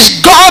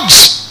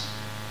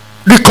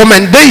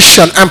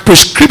recommendation and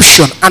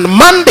prescription and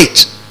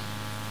mandate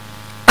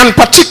and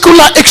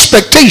particular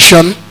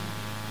expectation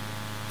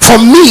for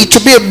me to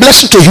be a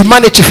blessing to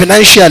humanity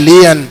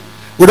financially and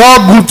with all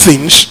good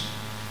things,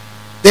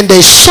 then there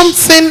is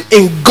something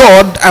in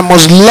God I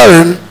must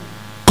learn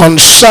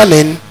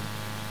concerning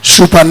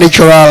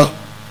supernatural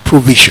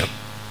provision.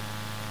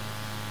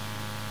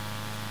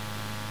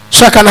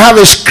 So I can have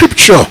a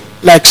scripture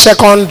like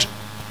 2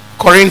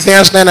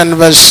 Corinthians 9 and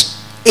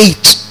verse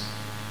 8.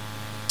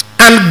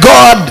 And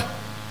God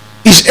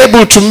is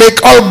able to make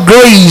all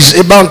grace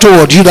abound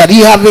toward you, that he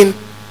having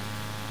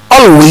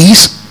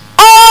always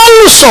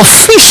all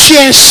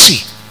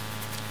sufficiency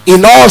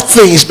in all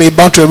things may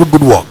abound to every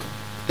good work.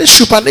 It's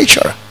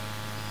supernatural.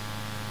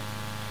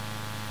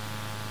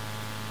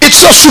 It's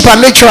so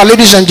supernatural,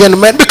 ladies and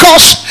gentlemen,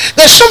 because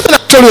there's something I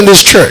told you in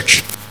this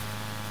church.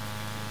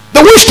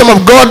 The wisdom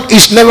of God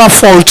is never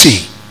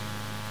faulty.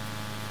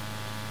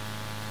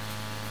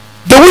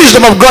 The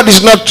wisdom of God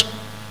is not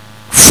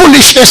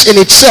foolishness in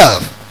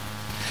itself.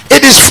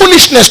 It is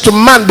foolishness to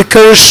man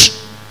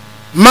because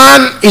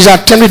man is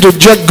attempting to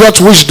judge God's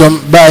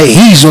wisdom by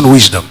his own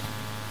wisdom.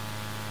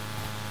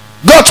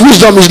 God's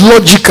wisdom is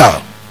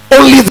logical.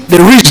 Only the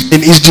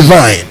reasoning is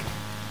divine.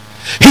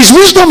 His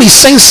wisdom is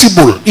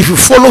sensible if you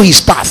follow his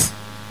path.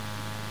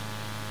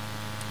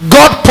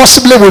 God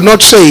possibly will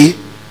not say,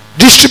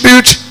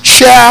 distribute,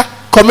 share,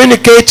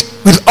 communicate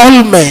with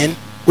all men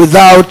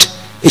without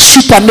a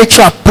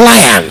supernatural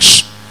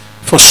appliance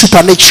for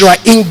supernatural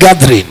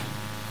ingathering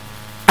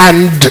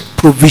and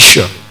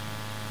provision.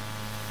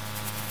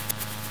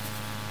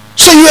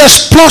 So you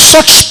explore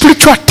such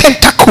spiritual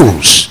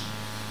tentacles.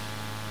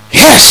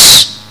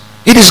 Yes,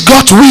 it is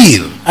God's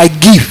will I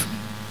give.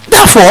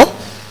 Therefore,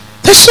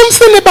 there's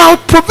something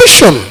about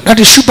provision that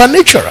is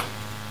supernatural.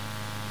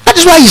 That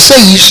is why he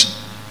says,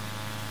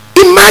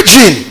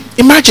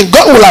 imagine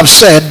God will have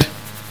said,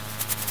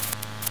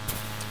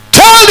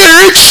 tell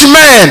the rich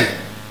man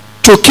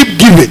to keep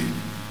giving.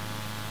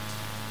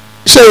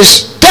 He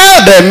says,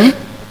 tell them,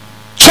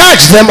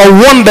 charge them or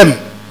warn them,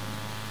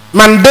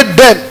 mandate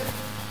them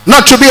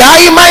not to be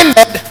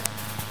high-minded,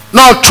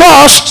 nor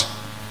trust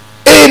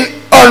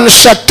in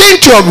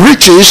uncertainty of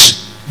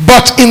riches,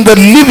 but in the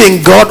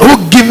living God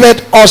who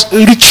giveth us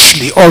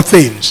richly all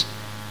things.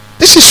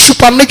 This is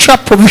supernatural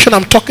provision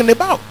I'm talking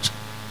about.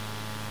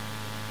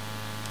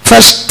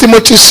 1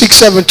 Timothy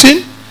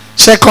 6:17,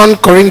 2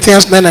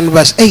 Corinthians 9 and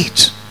verse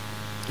 8.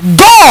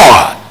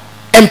 God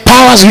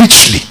empowers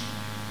richly.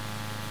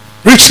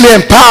 Richly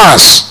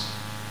empowers.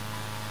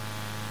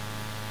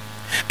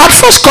 At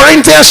 1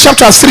 Corinthians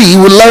chapter 3,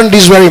 we will learn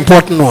this very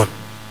important one.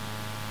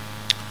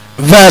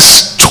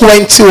 Verse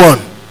 21.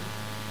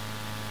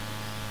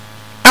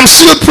 I'm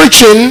still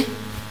preaching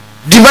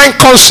divine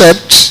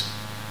concepts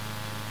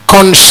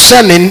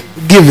concerning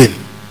giving.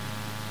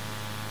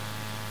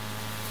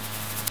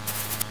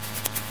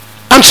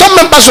 And some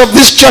members of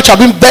this church have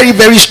been very,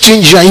 very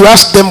stingy, and you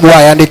ask them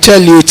why, and they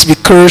tell you it's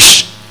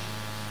because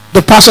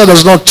the pastor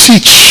does not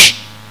teach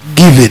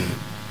giving.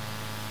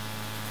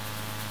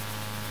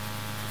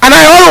 And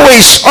I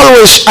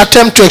always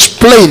attempt to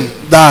explain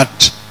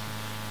that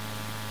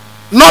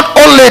not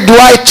only do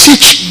I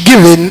teach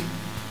giving,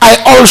 I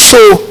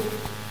also,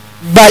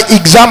 by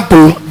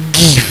example,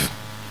 give.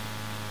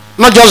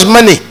 Not just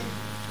money,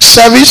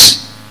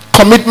 service,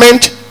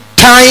 commitment,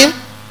 time,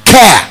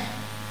 care,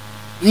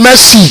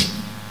 mercy.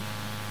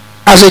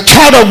 As a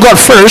child of God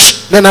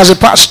first, then as a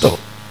pastor.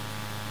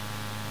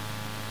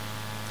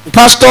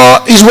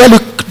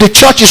 The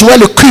church is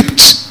well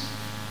equipped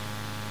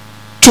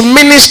to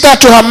minister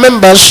to her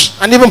members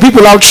and even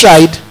people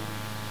outside,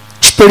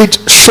 spirit,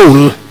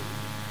 soul,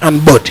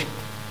 and body.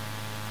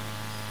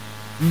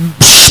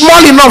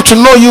 Small enough to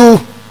know you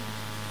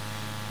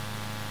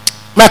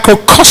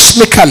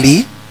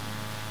microcosmically,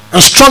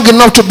 and strong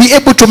enough to be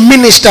able to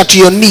minister to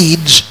your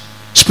needs,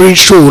 spirit,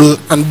 soul,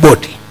 and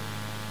body.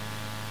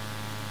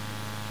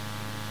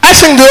 I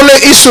think the only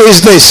issue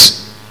is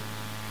this.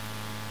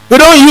 We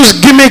don't use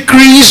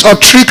gimmickries or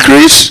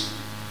trickeries.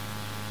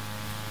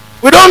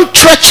 We don't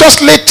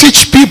treacherously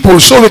teach people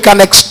so we can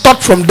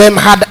extort from them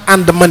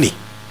hard-earned money.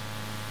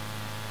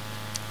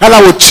 And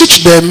I will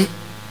teach them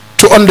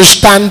to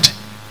understand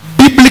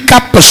biblical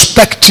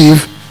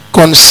perspective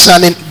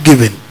concerning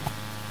giving.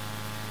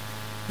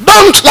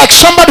 Don't, like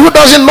somebody who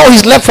doesn't know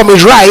his left from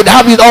his right,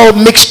 have it all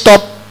mixed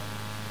up,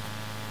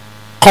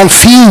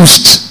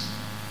 confused.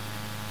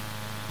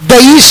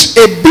 There is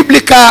a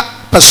biblical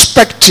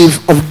perspective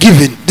of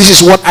giving.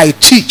 This is what I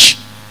teach.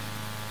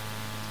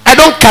 I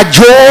don't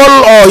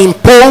cajole or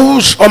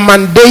impose or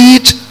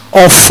mandate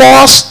or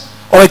force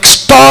or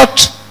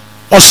extort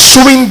or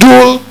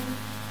swindle.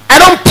 I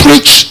don't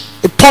preach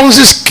a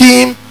Ponzi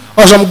scheme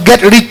or some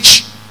get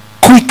rich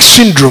quick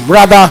syndrome.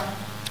 Rather,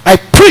 I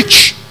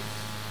preach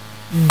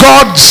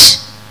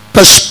God's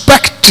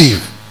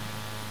perspective.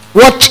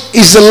 What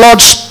is the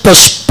Lord's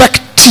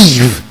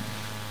perspective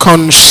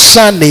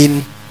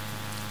concerning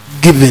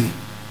giving?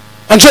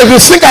 And so if you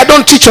think I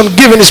don't teach on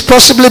giving, it's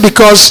possibly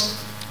because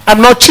I'm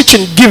not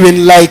teaching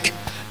giving like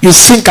you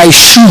think I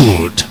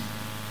should.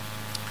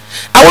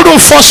 I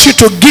wouldn't force you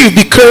to give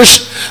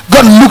because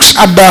God looks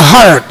at the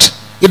heart.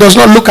 He does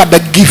not look at the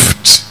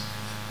gift.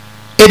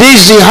 It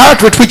is the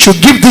heart with which you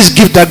give this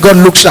gift that God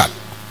looks at.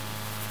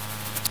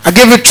 I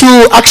gave you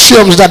two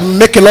axioms that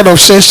make a lot of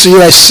sense to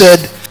you. I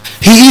said,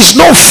 he is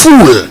no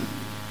fool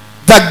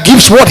that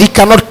gives what he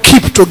cannot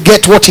keep to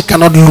get what he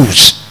cannot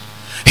lose.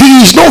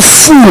 He is no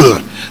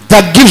fool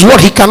that gives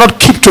what he cannot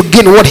keep to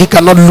gain what he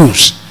cannot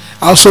lose.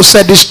 I also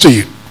said this to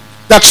you,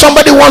 that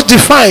somebody once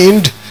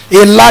defined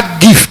a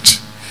large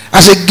gift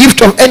as a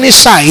gift of any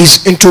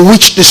size into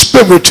which the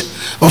spirit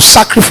of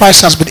sacrifice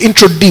has been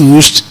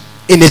introduced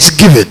in its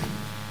giving.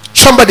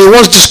 Somebody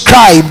once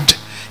described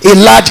a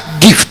large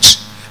gift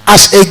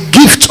as a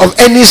gift of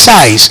any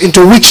size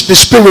into which the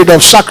spirit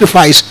of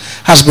sacrifice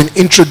has been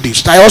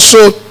introduced. I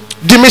also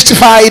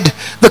demystified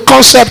the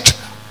concept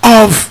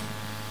of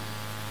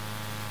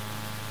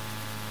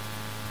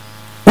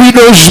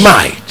widow's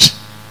mite.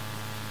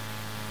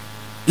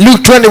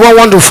 Luke 21,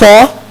 1 to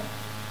 4,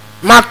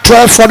 Mark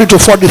 12, 40 to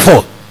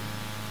 44.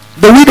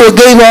 The widow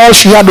gave all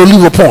she had to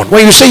live upon.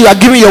 When you say you are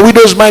giving your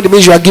widow's mite, it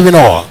means you are giving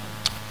all.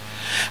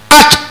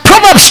 At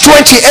Proverbs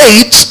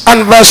 28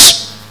 and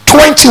verse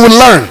 20, we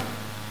learn,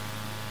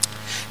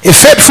 a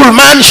faithful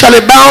man shall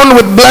abound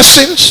with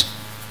blessings,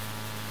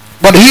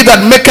 but he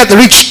that maketh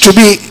haste to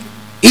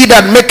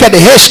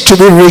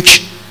be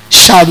rich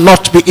shall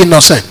not be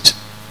innocent.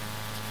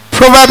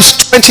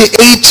 Proverbs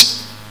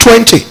 28,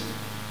 20.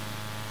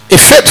 A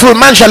faithful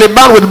man shall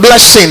abound with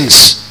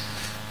blessings,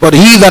 but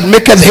he that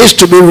maketh haste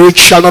to be rich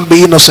shall not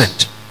be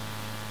innocent.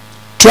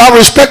 To have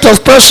respect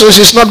of persons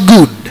is not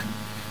good.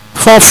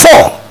 For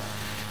a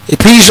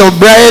piece of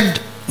bread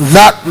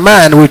that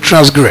man will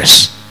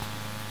transgress.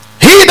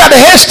 He that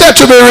hasteth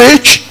to be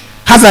rich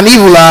hath an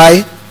evil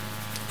eye,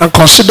 and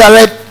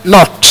considereth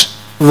not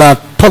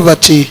that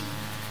poverty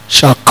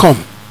shall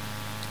come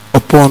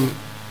upon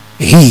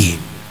him.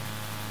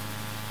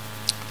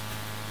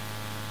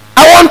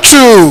 I want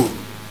to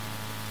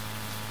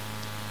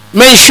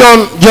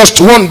mention just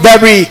one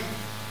very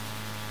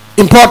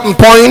important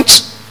point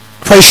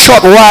for a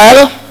short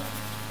while.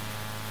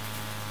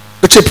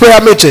 It's a prayer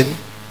meeting.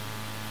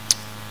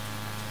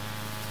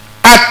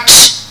 At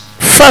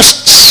 1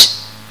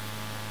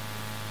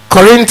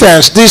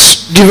 Corinthians,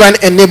 this divine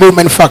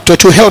enablement factor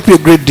to help you a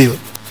great deal.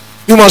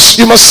 You must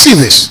see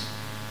this.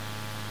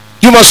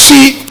 You must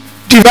see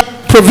divine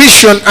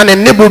provision and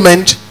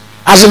enablement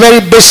as the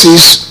very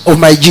basis of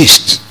my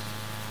gist.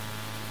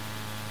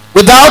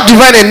 Without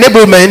divine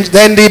enablement,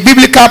 then the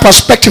biblical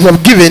perspective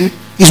of giving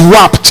is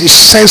warped, is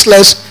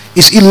senseless,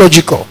 is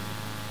illogical.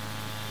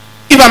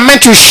 If I'm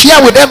meant to share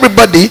with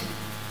everybody,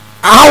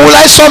 how will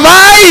I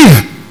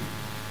survive?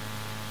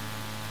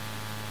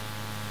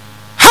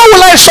 How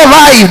will I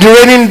survive the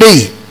raining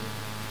day?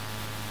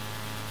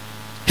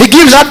 He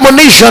gives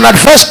admonition at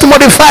 1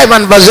 Timothy 5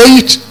 and verse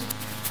 8.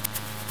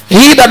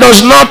 He that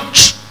does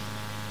not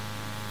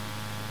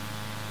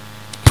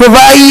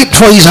provide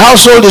for his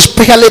household,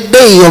 especially a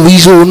day of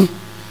his own,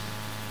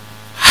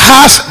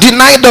 hath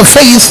denied the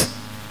faith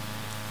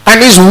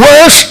and is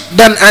worse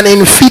than an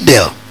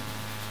infidel.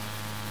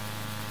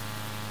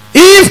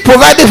 If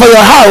providing for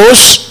your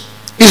house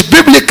is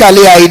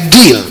biblically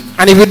ideal,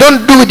 and if you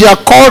don't do it, you are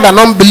called an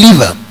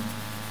unbeliever,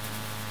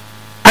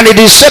 and it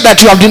is said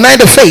that you have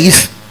denied the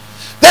faith,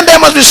 then there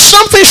must be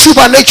something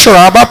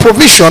supernatural about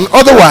provision.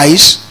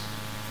 Otherwise,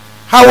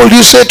 how will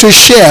you say to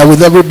share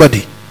with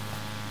everybody?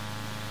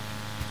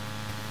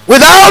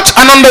 Without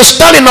an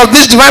understanding of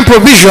this divine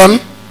provision,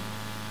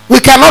 we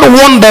cannot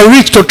warn the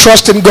rich to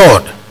trust in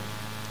God.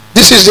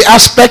 This is the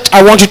aspect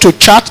I want you to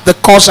chart, the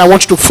course I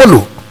want you to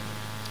follow,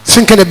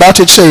 thinking about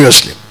it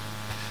seriously.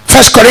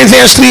 1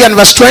 Corinthians 3 and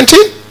verse 20.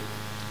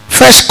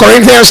 1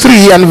 Corinthians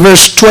 3 and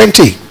verse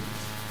 20.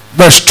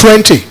 Verse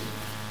 20.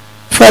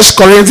 1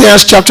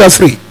 Corinthians chapter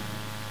 3.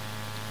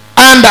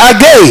 And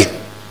again,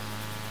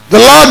 the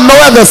Lord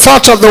knoweth the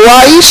thoughts of the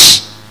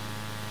wise,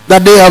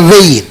 that they are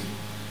vain.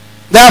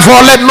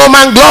 Therefore let no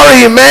man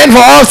glory in men,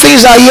 for all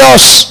things are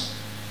yours.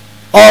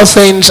 All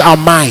things are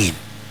mine.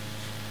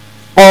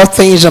 All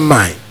things are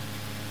mine.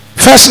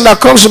 First thing that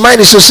comes to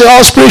mind is to say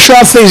all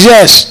spiritual things.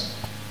 Yes.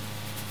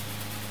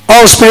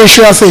 All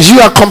spiritual things.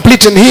 You are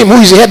complete in him who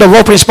is the head of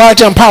all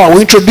principality and power.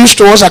 We introduced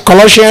to us at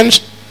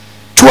Colossians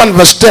 2 and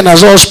verse 10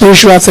 as all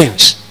spiritual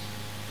things.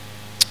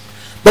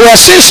 But we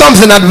are seeing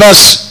something at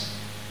verse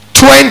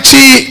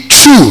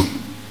 22.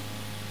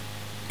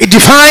 It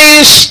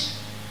defines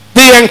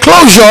the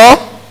enclosure,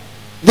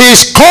 the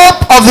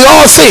scope of the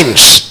all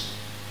things.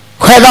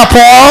 Whether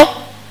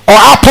Paul or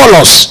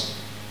Apollos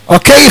or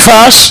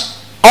Cephas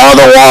or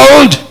the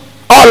world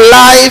or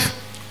life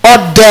or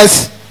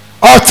death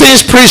or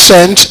things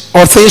present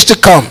or things to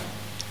come.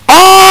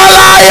 All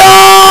are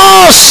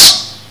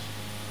yours.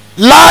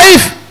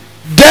 Life,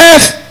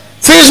 death,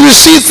 things we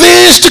see,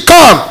 things to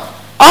come.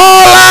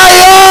 All are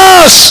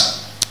yours.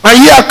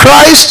 And ye are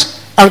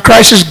Christ, and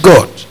Christ is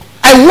God.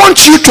 I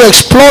want you to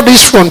explore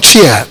this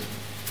frontier.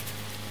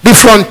 The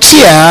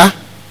frontier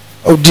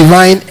of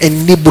divine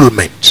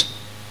enablement.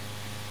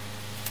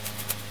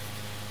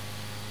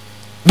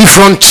 the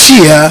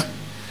frontier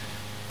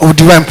of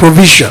divine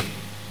provision.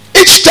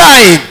 Each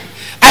time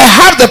I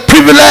have the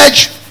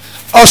privilege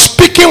of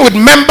speaking with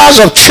members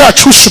of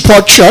church who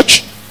support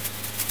church,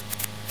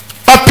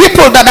 or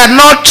people that are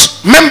not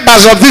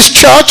members of this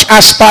church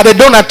as per they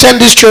don't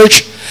attend this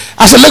church,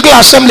 as a local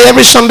assembly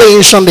every Sunday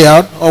in, Sunday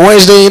out, or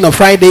Wednesday in, or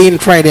Friday in,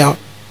 Friday out,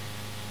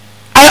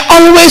 I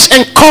always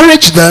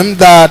encourage them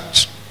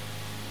that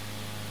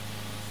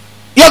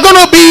you're going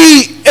to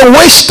be a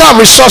waster of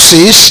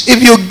resources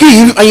if you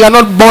give and you're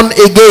not born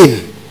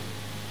again.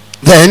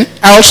 Then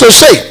I also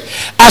say,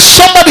 as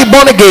somebody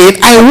born again,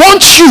 I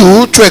want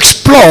you to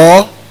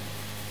explore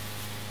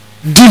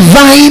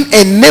divine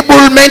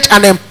enablement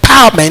and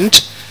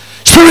empowerment,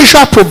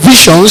 spiritual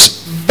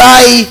provisions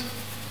by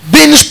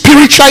being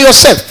spiritual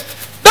yourself.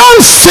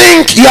 Don't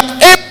think you're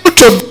able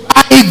to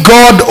buy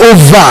God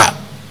over.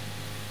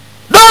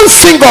 Don't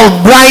think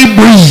of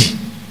bribery.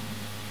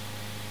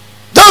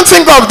 Don't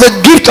think of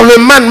the gift of a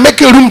man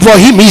making room for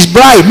him, his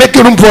bride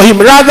making room for him.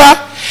 Rather,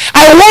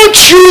 I want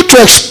you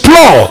to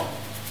explore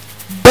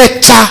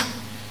better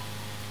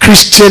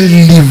Christian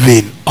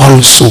living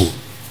also.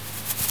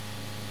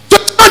 So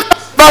it's not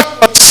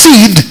about your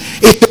seed,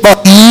 it's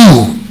about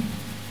you.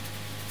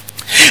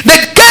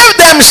 They gave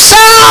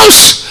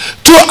themselves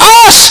to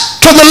us,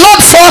 to the Lord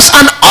first,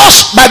 and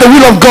us by the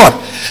will of God.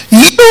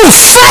 You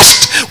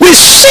first, we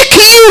seek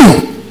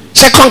you.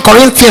 2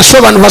 Corinthians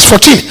 12 and verse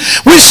 14.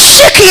 We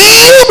seek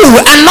you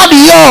and not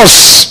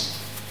yours.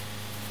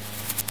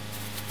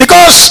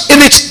 Because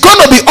if it's going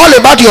to be all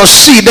about your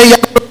seed, then you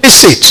have to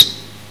miss it.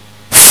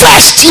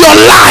 First, your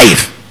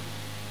life.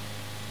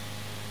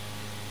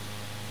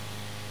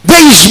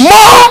 There is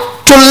more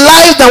to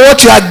life than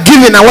what you are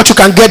giving and what you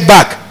can get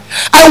back.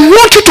 I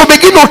want you to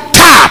begin to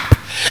tap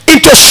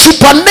into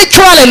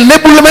supernatural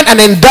enablement and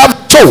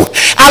endowment. So,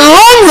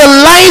 along the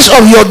lines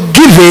of your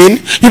giving,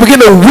 you begin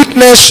to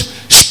witness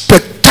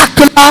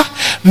spectacular,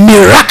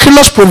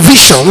 miraculous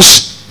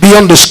provisions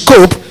beyond the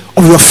scope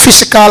of your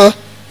physical,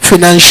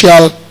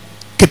 financial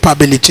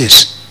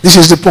capabilities. This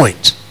is the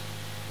point.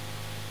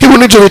 People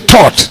need to be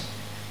taught.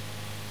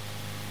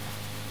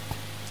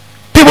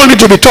 People need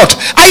to be taught.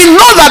 I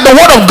know that the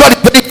word of God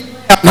is very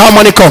clear on how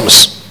money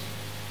comes.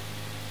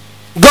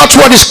 God's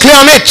word is clear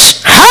on it.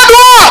 Hard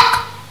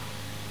work.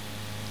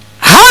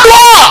 Hard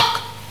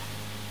work.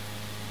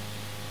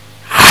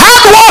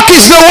 Hard work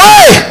is the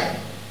way.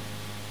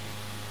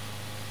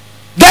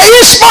 There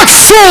is not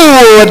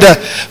food.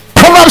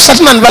 Proverbs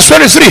 13 and verse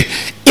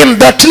 23. In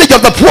the tillage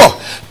of the poor.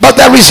 But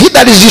there is he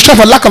that is destroyed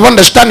for lack of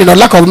understanding or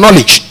lack of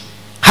knowledge.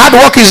 Hard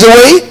work is the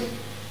way.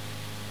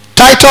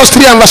 Titus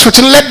 3 and verse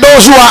 15. Let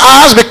those who are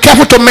ours be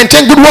careful to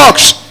maintain good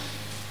works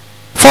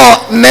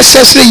for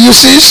necessary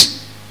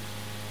uses.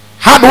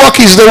 Hard work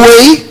is the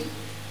way.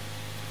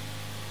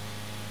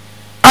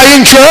 Are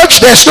you in church?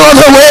 There's no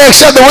other way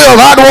except the way of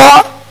hard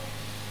work.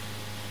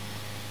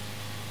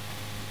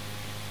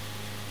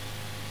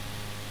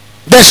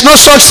 There's no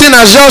such thing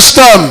as just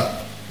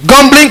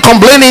grumbling,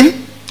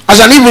 complaining as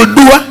an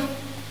evildoer.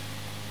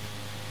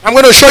 I'm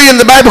going to show you in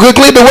the Bible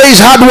quickly the way is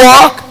hard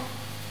work.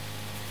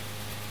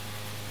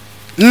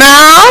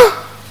 Now,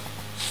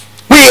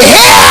 we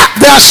hear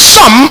there are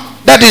some,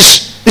 that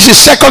is, this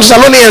is 2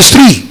 Thessalonians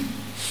 3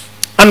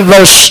 and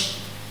verse,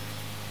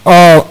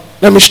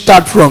 let me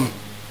start from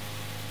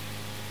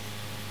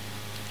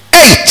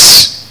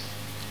 8.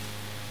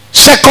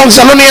 2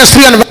 Thessalonians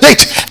 3 and verse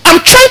 8. I'm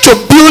trying to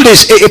build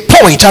this a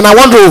point, and I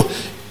want to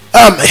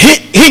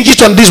hinge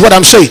it on this, what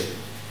I'm saying.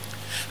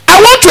 I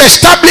want to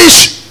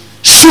establish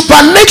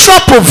supernatural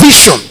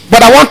provision,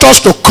 but I want us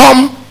to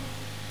come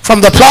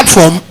from the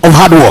platform of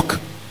hard work,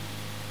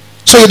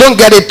 so you don't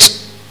get it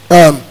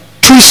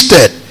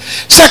twisted.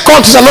 2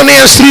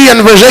 Thessalonians 3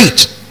 and verse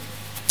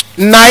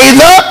 8.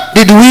 Neither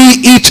did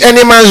we eat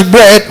any man's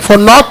bread for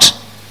naught,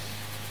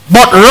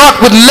 but wrought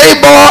with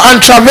labor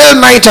and travail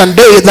night and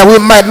day, that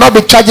we might not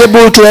be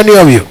chargeable to any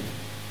of you.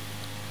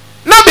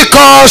 Not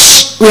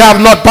because we have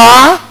not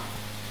power,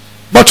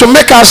 but to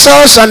make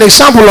ourselves an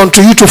example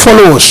unto you to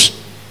follow us.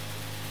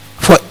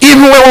 For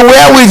even when we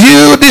were with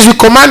you, this we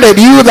commanded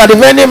you, that if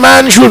any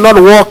man should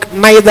not walk,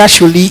 neither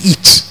should he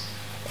eat.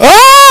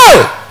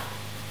 Oh!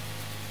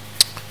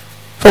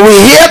 For we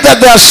hear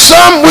that there are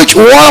some which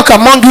walk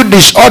among you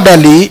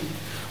disorderly,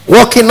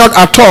 walking not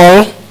at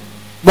all,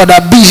 but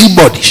are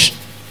busybodies.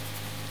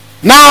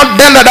 Now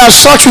then, that as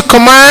such we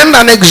command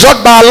and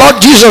exhort by our Lord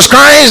Jesus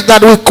Christ,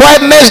 that with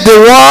quietness they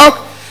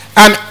walk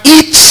and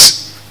eat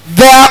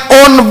their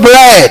own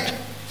bread.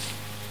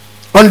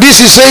 On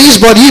this he says,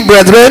 but ye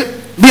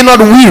brethren, be not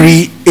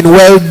weary in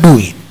well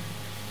doing.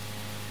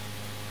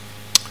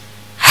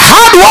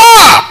 Hard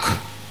work.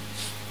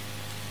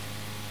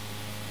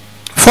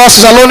 1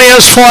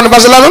 Thessalonians 4 and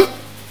verse 11.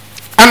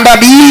 And that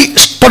ye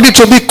study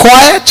to be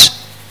quiet,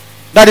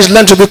 that is,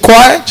 learn to be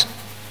quiet,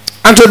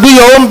 and to do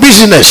your own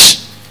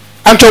business,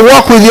 and to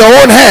work with your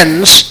own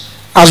hands,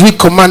 as we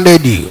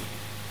commanded you,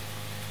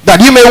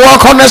 that ye may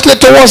walk honestly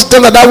towards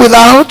them that are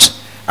without,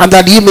 and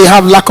that ye may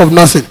have lack of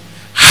nothing.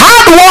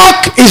 Hard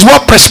work is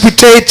what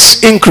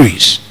precipitates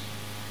increase.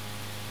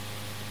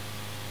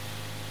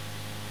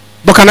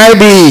 But can I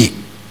be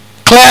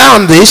clear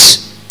on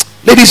this?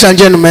 Ladies and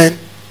gentlemen,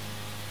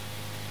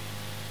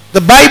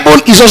 the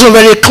Bible is also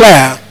very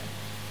clear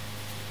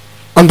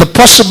on the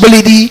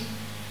possibility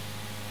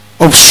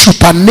of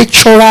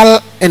supernatural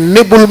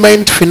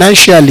enablement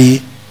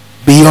financially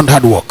beyond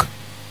hard work.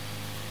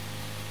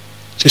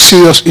 It's a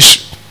serious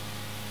issue.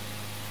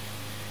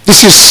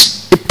 This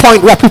is a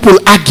point where people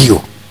argue.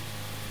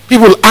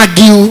 People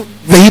argue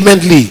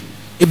vehemently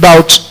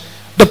about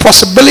the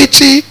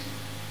possibility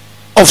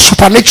of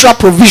supernatural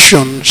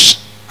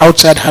provisions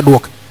outside hard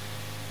work.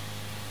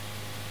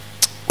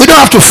 We don't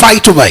have to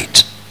fight over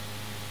it.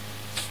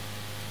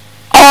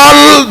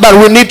 All that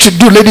we need to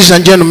do, ladies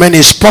and gentlemen,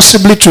 is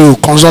possibly to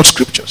consult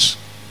scriptures.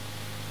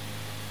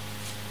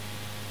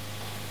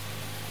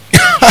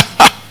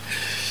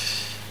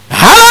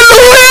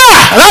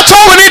 Hallelujah! That's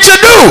all we need to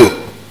do.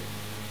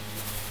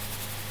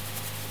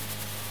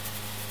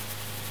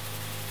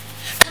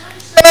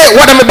 Hey,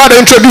 what I'm about to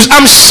introduce,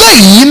 I'm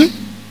saying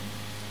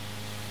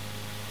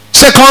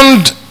 2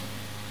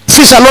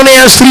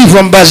 Thessalonians 3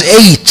 from verse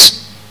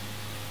 8.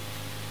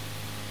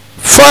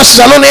 1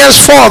 Thessalonians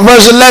 4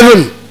 verse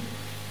 11.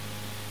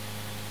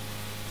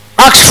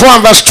 Acts 4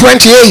 verse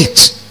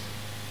 28.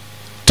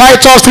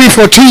 Titus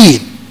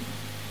 3:14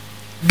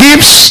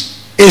 gives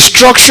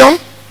instruction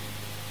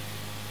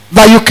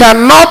that you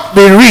cannot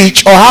be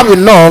rich or have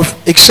enough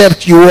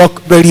except you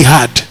work very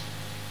hard.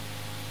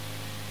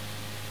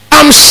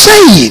 I'm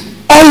saying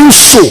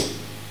also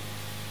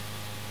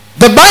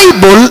the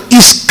Bible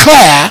is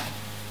clear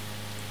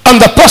on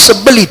the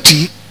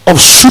possibility of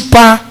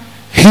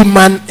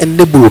superhuman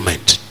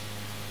enablement.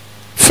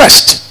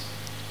 First,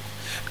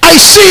 I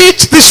see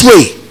it this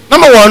way.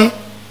 Number one,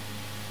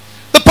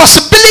 the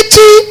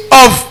possibility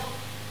of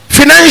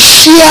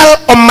financial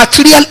or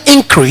material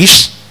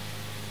increase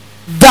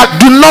that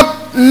do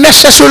not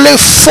necessarily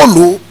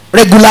follow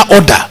regular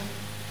order.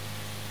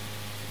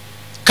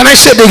 Can I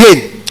say it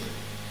again?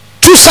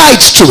 Two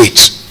sides to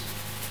it.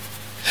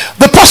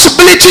 The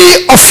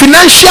possibility of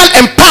financial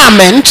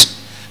empowerment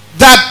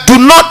that do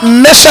not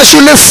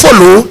necessarily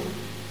follow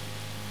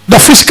the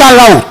fiscal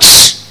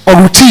routes or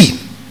routine.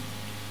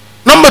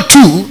 Number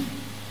two,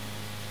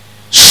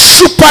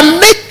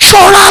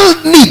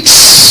 supernatural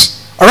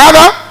needs, or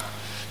rather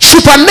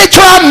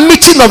supernatural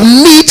meeting of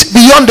needs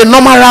beyond the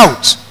normal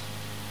route.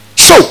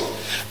 So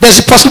there's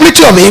a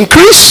possibility of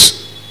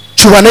increase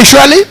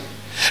supernaturally.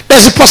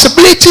 There's a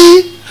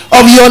possibility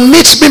of your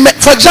needs being met.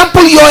 For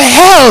example, your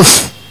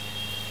health,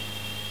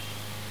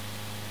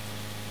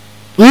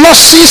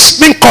 losses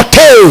being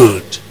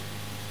curtailed,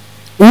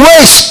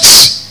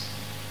 waste,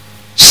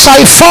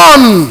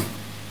 siphon,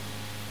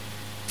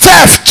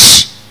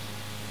 thefts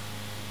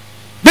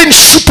being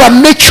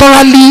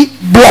supernaturally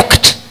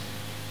blocked.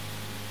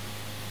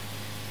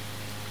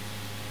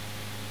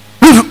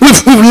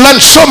 We've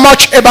learned so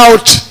much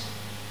about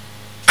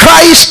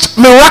Christ's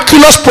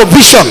miraculous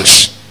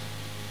provisions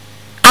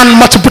and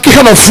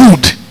multiplication of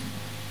food.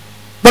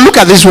 But look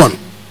at this one.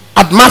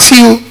 At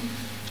Matthew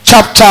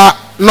chapter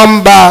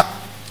number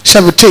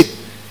 17.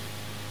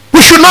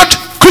 We should not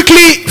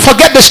quickly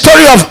forget the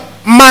story of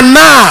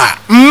manna.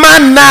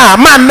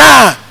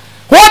 Manna.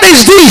 What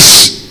is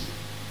this?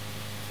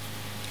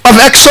 Of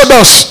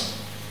Exodus.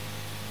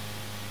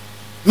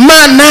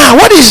 Manna.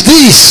 What is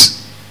this?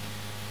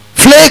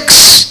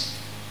 Flakes,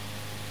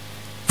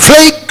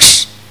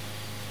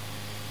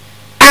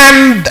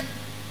 and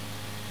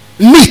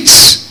meat.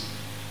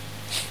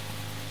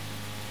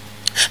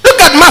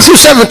 Look at Matthew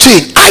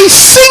 17. I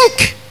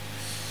think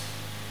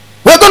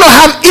we're going to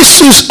have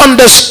issues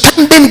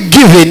understanding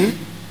giving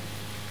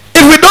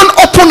if we don't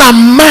open our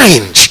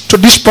minds to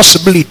this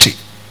possibility.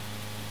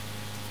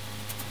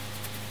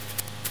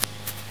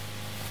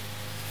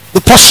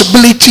 The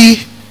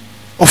possibility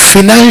of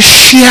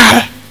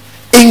financial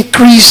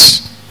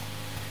increase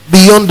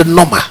beyond the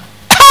normal.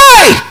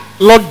 Hey,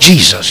 Lord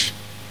Jesus.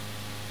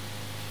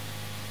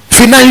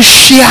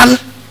 Financial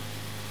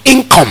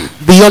income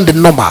beyond the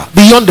normal,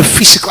 beyond the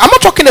physical. I'm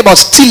not talking about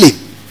stealing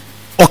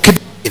or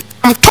kidnapping.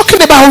 I'm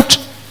talking about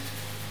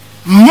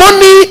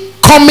money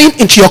coming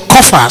into your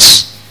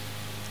coffers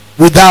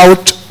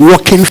without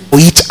working for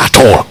it at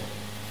all.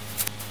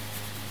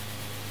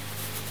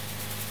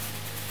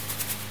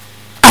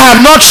 I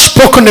have not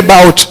spoken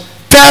about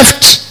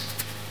theft,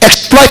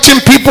 exploiting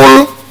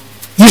people,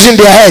 using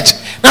their heads.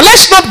 Now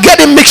let's not get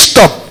it mixed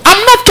up.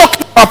 I'm not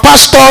talking about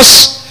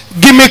pastors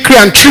gimmickry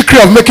and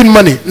trickery of making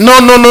money. No.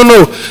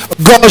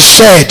 God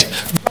said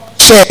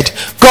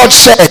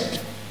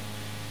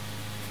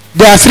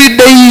there are 3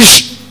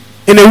 days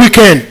in a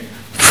weekend: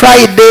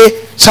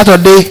 Friday,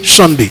 Saturday,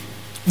 Sunday.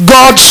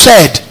 God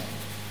said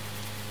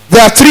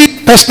there are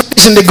 3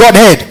 personalities in the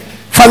Godhead: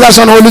 Father,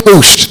 Son, Holy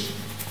Ghost.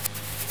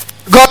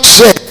 God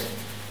said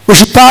we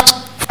should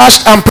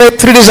fast and pray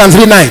 3 days and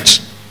 3 nights.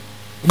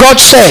 God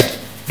said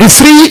the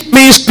 3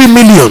 means 3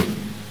 million.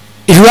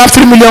 If you have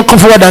 3 million, come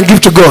forward and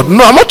give to God.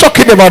 No, I'm not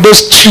talking about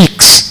those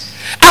tricks.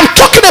 I'm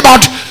talking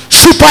about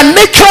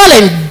supernatural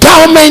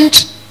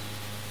endowment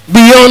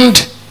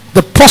beyond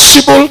the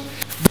possible,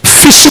 the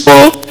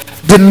feasible,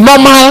 the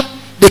normal,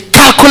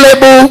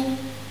 incalculable,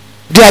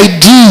 the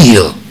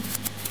ideal,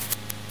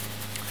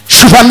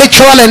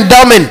 supernatural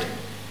endowment.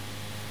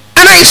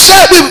 And I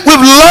said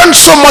we've learned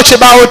so much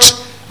about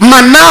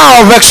manna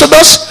of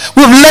Exodus.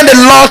 We've learned a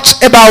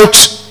lot about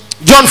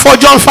John 4,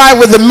 John 5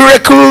 with the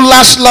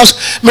miraculous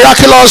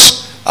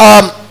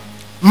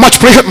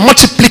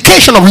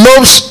multiplication of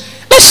loaves.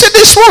 Let's say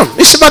this one.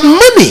 It's about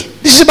money.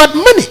 This is about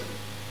money.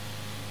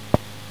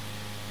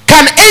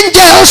 Can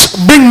angels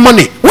bring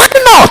money? Why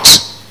not?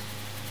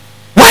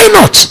 Why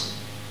not?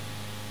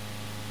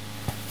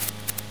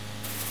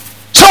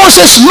 Someone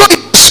says, Louis,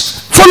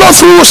 follow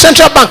through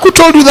central bank. Who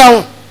told you that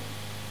one?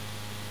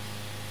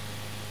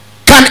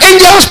 Can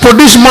angels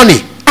produce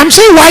money? I'm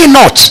saying, why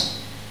not?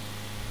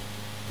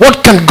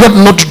 What can God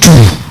not do?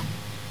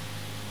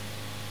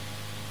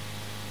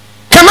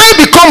 Can I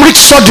become rich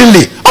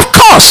suddenly? Of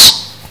course.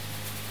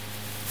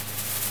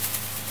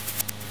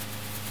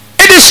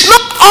 It is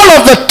not all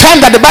of the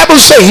time that the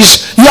Bible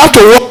says you have to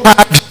work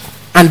hard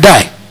and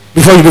die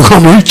before you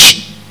become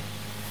rich.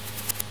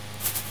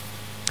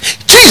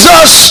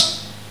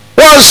 Jesus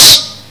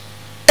was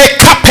a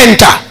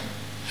carpenter,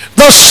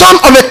 the son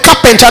of a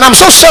carpenter, and I'm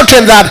so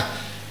certain that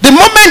the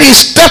moment he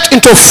stepped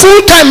into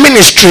full-time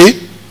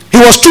ministry, he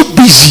was too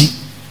busy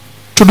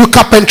to do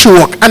carpentry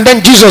work. And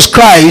then Jesus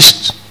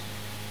Christ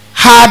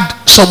had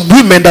some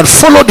women that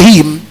followed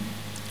him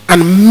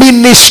and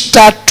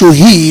ministered to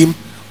him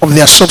of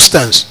their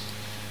substance.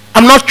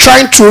 I'm not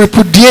trying to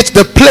repudiate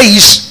the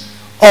place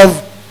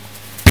of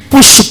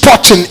people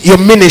supporting your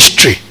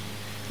ministry.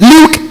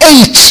 Luke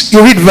 8,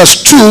 you read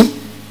verse 2,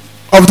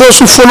 of those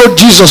who followed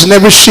Jesus in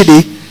every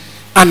city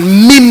and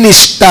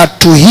ministered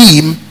to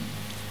him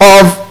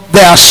of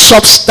their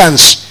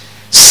substance.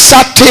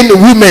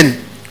 Certain women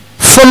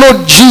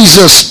followed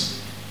Jesus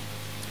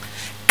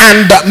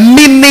and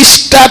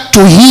ministered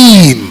to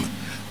him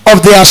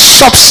of their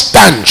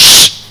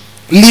substance.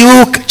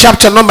 Luke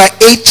chapter number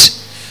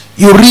 8,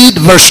 you read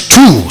verse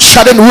 2.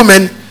 Certain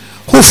women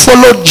who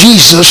followed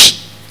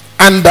Jesus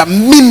and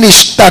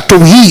ministered to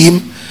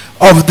him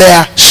of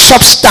their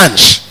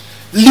substance.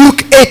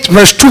 Luke 8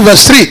 verse 2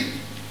 verse 3.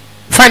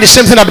 Find the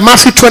same thing at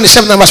Matthew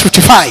 27 and verse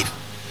 55.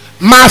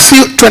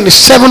 Matthew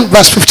 27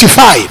 verse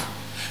 55.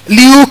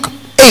 Luke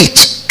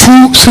 8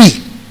 2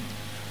 3.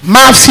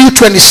 Matthew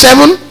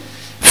 27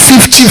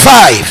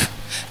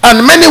 55.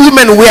 And many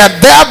women were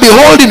there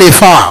beholding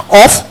afar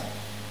off,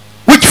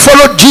 which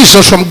followed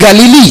Jesus from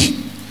Galilee,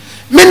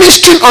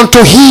 ministering unto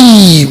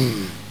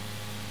him.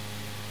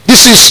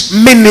 This is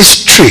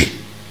ministry.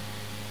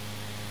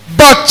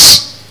 But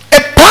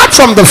apart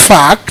from the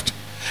fact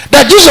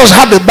that Jesus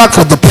had a back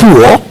for the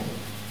poor,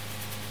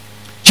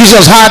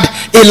 Jesus had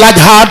a large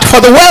heart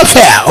for the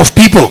welfare of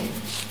people.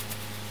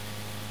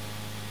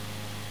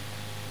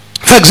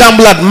 For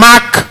example, at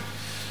Mark,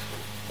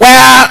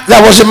 where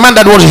there was a man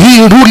that was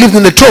healed who lived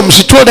in the tombs,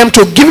 he told them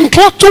to give him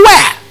cloth to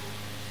wear.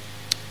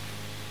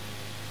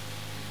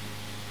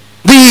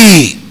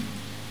 The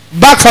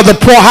bag for the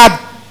poor had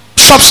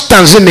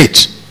substance in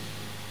it.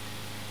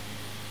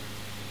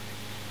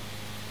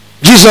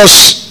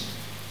 Jesus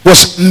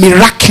was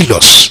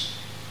miraculous.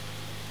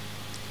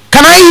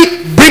 Can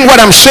I bring what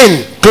I'm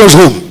saying close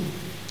home?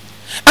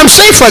 I'm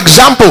saying, for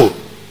example,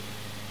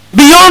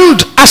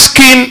 beyond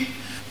asking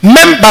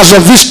members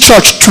of this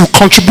church to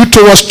contribute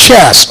towards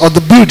chairs or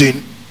the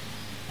building,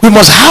 we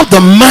must have the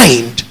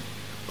mind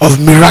of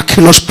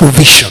miraculous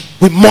provision.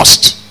 We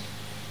must.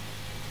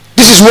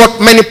 This is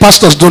what many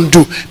pastors don't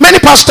do. Many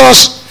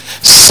pastors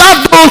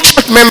saddle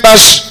church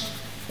members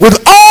with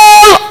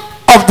all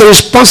of the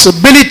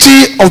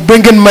responsibility of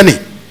bringing money.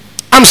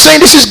 I'm saying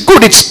this is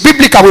good. It's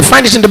biblical. We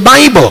find it in the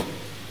Bible.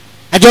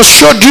 I just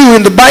showed you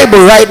in the Bible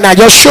right now. I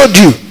just showed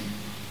you.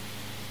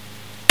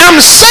 I'm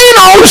saying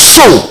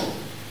also,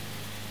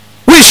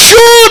 we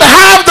should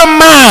have the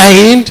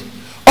mind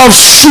of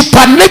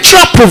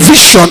supernatural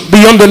provision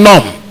beyond the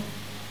norm.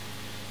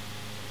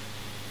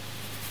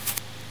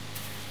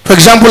 For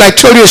example, I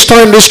told you a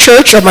story in this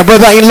church of my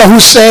brother-in-law who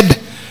said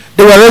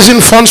they were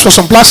raising funds for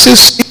some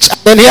classes,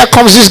 and then here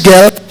comes this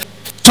girl.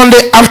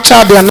 Sunday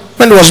after the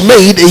announcement was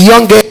made, a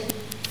young girl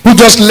who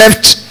just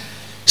left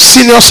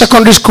senior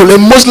secondary school, a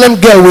Muslim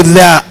girl with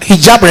their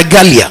hijab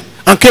regalia,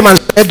 and came and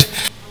said,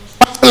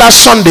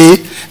 last Sunday,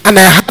 and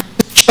I had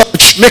the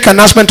church make an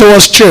announcement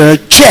towards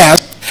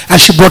chairs, and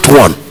she brought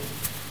one.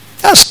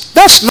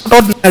 That's not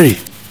ordinary.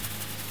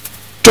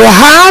 To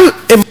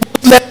have a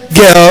Muslim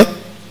girl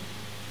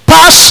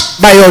pass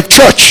by your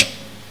church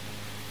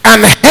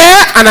and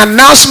hear an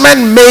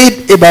announcement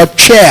made about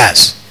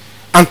chairs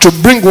and to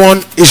bring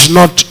one is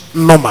not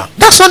normal.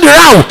 That's not the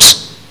route.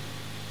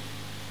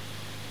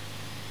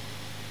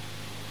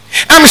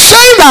 I'm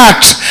saying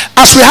that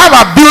as we have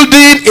a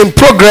building in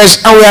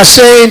progress and we are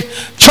saying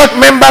church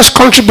members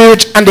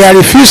contribute and they are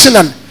refusing,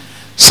 and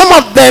some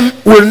of them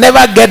will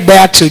never get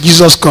there till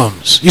Jesus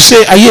comes. You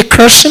say, are you a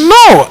Christian?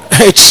 No.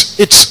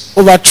 It's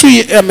over 3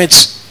 years.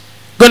 It's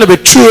going to be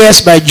 2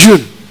 years by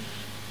June.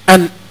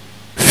 And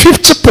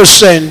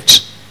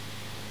 50%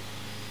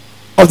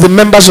 of the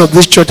members of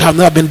this church have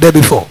never been there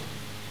before.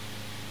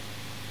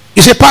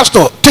 You say,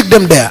 Pastor, take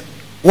them there.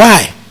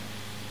 Why?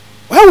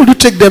 Why would you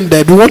take them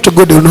there? If you want to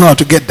go, they will know how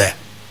to get there.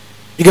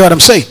 You get what I'm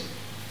saying?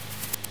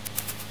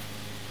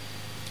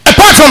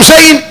 Apart from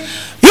saying,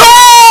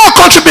 you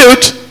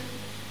contribute,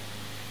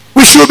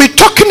 we should be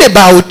talking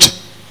about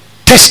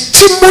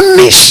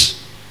testimonies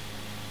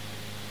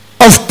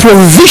of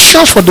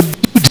provisions for the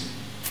building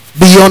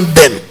beyond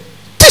them.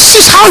 This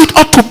is how it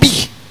ought to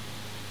be.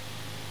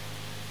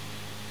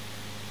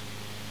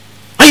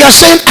 And you are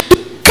saying, I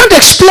can't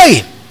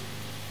explain.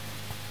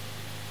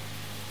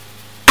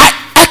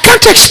 I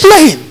can't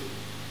explain.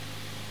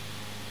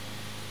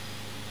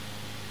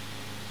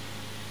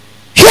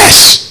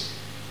 Yes.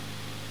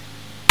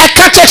 I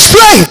can't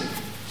explain.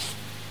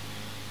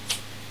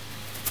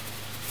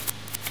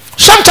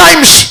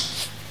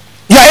 Sometimes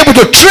you are able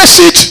to trace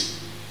it.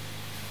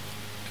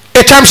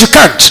 At times you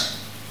can't.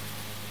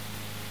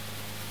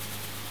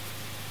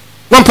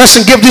 One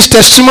person gave this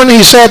testimony.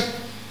 He said,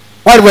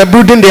 while we were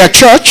building their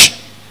church,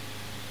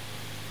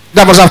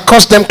 that must have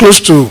cost them close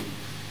to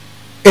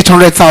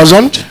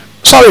 800,000.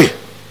 Sorry,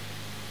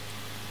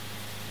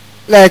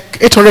 like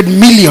 800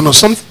 million or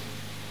something.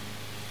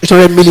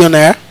 800 million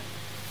naira.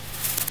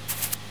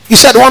 He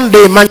said one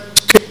day, man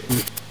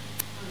came,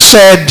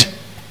 said,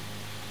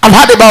 I've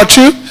heard about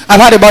you. I've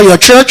heard about your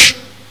church.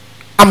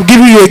 I'm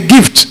giving you a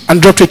gift,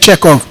 and dropped a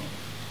check of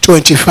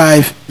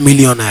 25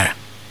 million naira.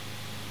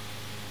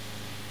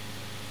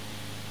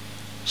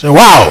 So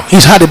wow,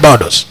 he's heard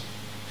about us.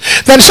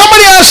 Then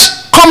somebody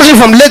else comes in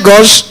from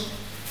Lagos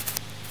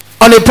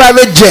on a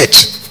private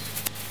jet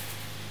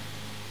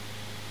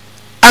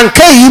and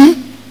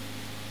came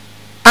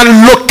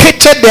and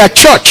located their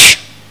church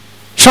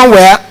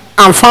somewhere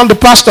and found the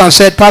pastor and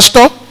said,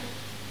 Pastor,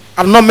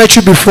 I've not met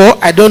you before.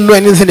 I don't know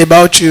anything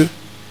about you.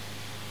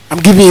 I'm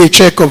giving you a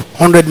check of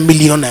 100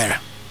 million naira.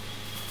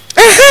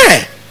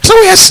 So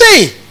we are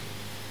saying.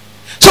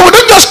 So we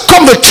don't just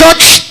come to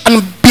church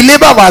and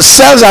belabor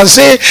ourselves and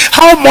say,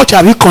 how much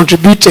have you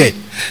contributed?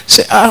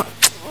 Say,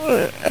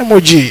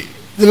 MOG,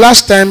 the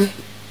last time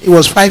it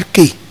was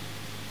 5K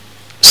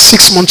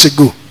 6 months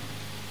ago.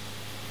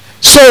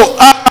 So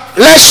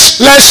let's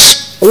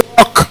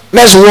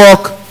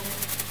walk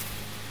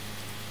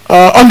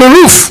on the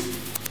roof.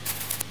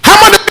 How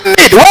much do we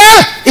need?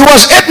 Well, it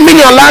was 8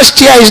 million last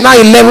year. It's now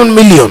 11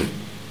 million.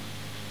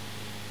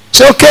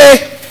 So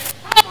okay,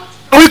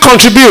 we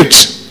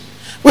contribute.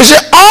 We say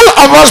all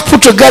of us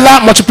put together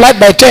multiplied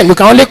by 10, we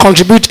can only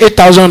contribute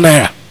 8,000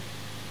 naira.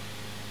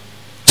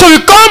 So we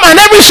come and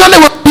every Sunday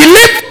we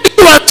believe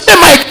you and say,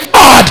 my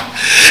God,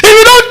 if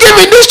you don't give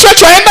in this church,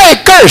 you enter a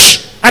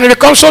curse. And it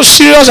becomes so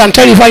serious and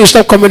terrifying you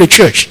stop coming to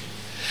church.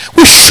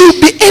 We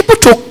should be able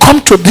to come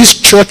to this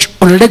church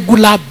on a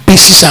regular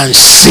basis and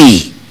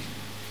say,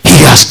 he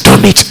has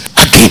done it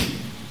again.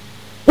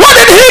 What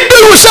did he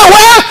do? We say,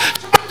 well,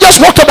 somebody just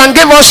walked up and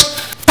gave us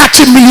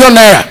 30 million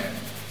naira.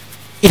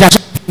 It has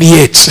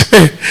yet.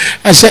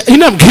 I said,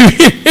 I'm giving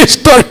you a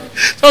story.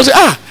 So I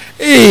said,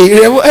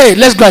 hey,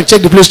 let's go and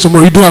check the place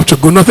tomorrow. You don't have to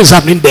go. Nothing's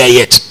happening there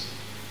yet.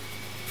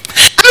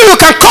 And then you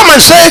can come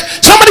and say,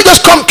 somebody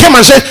just came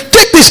and said,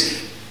 take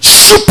this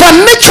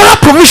supernatural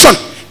provision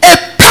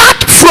apart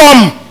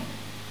from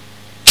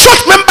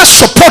church members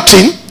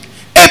supporting,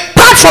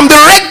 apart from the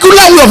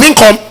regular way of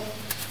income.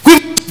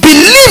 We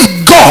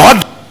believe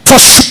God for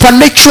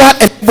supernatural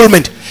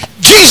enablement.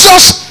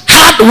 Jesus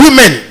had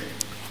women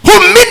who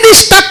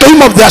ministered to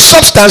him of their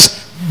substance,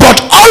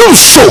 but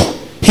also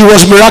he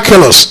was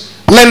miraculous.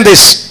 Learn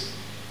this.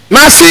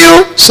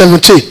 Matthew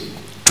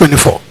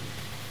 17:24.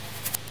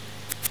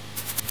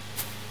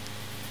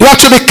 You have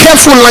to be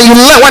careful when you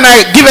learn. When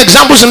I give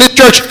examples in the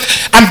church,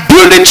 I'm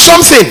building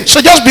something.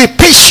 So just be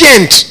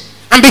patient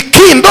and be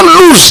keen. Don't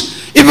lose.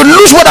 If you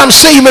lose what I'm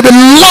saying, you may be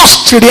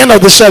lost till the end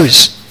of the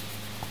service.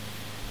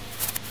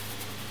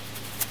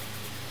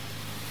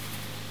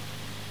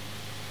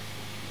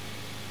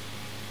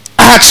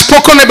 I had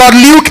spoken about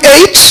Luke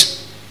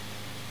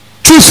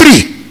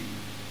 8:2-3.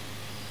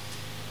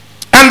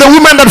 And the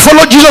woman that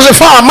followed Jesus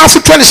afar.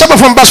 Matthew 27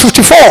 from verse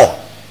 54.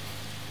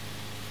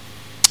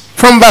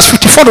 From verse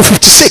 54 to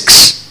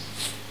 56.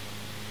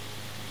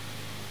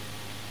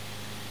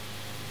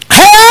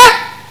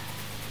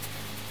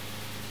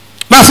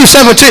 Matthew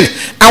 17.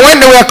 And when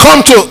they were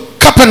come to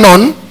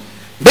Capernaum,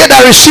 they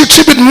that received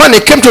tribute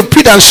money came to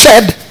Peter and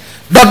said,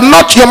 doth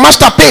not your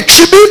master pay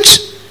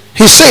tribute?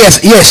 He saith,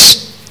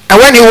 yes. And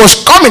when he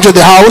was coming to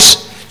the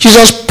house,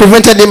 Jesus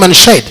prevented him and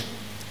said,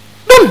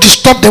 don't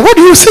disturb them. What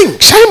do you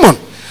think, Simon?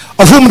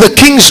 Of whom do the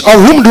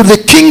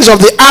kings of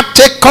the earth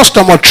take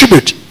custom or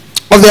tribute?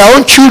 Of their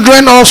own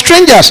children or of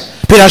strangers?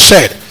 Peter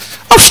said,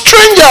 of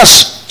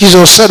strangers.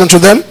 Jesus said unto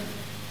them,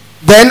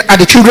 then are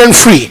the children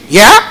free?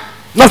 Yeah?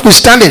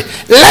 Notwithstanding,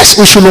 lest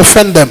we should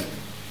offend them.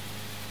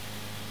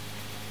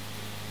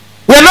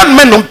 We are not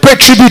meant to pay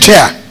tribute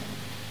here.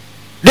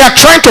 They are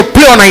trying to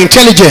play on our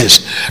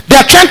intelligence. They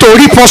are trying to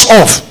rip us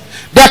off.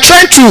 They are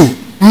trying to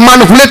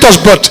manipulate us,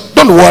 but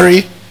don't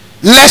worry.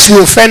 Lest we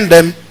offend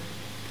them.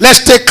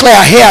 Let's take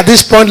clear here at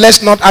this point.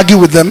 Let's not argue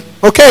with them.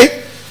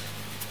 Okay?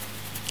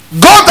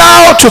 Go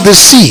thou to the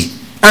sea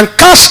and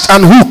cast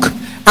an hook,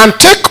 and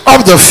take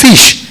up the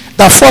fish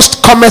that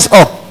first cometh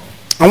up.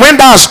 And when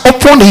thou hast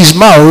opened his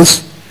mouth,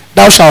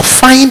 thou shalt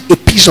find a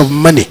piece of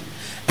money,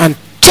 and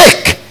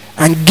take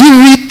and give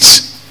it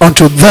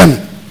unto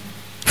them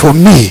for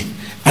me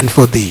and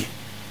for thee.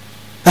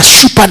 A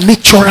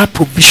supernatural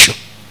provision.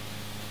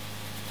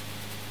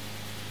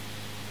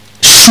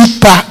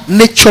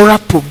 Supernatural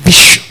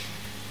provision.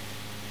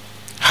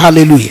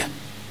 Hallelujah.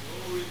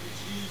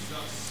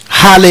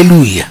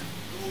 Hallelujah.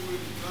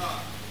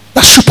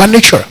 That's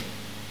supernatural.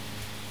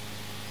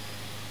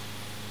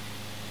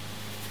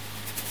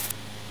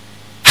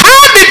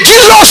 How did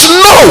Jesus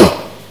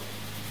know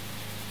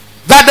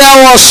that there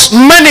was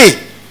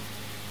money?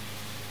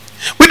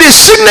 With the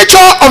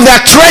signature of their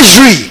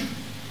treasury.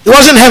 It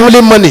wasn't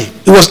heavenly money,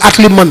 it was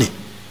earthly money.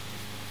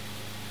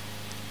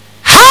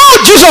 How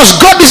Jesus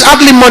got this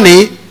earthly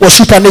money was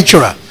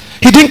supernatural.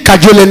 He didn't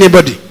cajole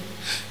anybody.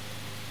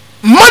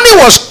 Money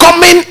was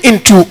coming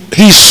into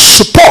his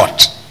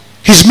support,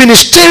 his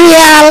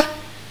ministerial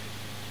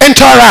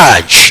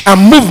entourage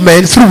and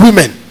movement through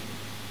women.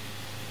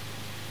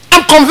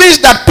 I'm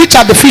convinced that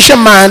Peter the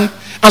fisherman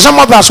and some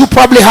others who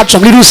probably had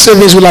some little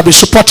savings will have been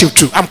supportive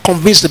too. I'm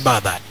convinced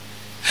about that.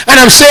 And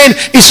I'm saying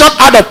it's not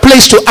out of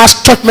place to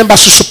ask church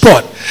members to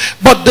support.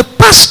 But the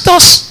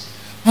pastors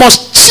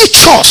must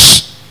teach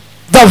us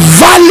the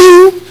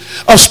value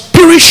of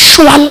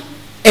spiritual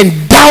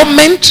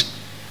endowment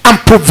and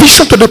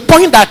provision to the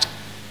point that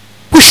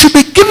we should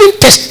be giving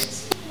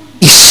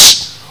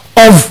testimonies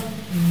of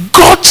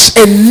God's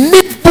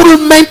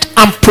enablement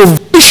and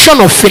provision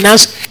of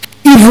finance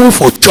even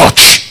for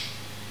church.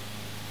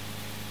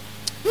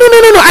 No.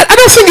 I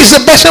don't think it's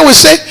the best thing we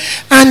say.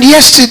 And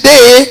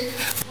yesterday,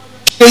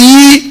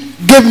 he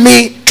gave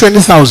me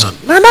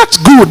 20,000. Now that's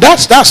good.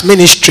 That's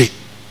ministry.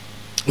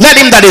 Let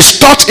him that is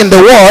taught in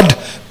the word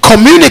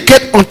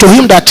communicate unto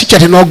him that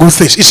teacheth in all good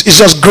things. It's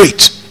just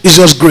great. It's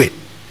just great.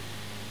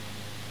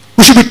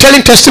 We should be telling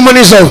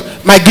testimonies of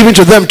my giving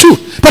to them too.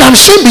 But I'm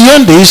saying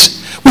beyond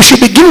this, we should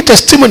be giving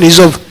testimonies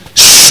of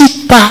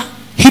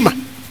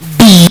superhuman,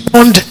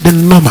 beyond the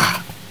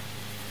normal.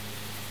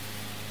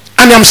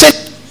 And I'm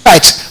saying,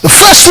 right, the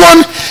first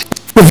one is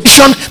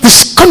provision. The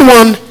second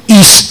one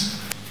is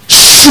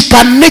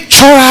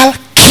supernatural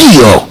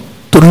cure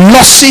to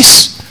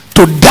losses,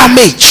 to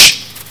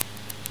damage,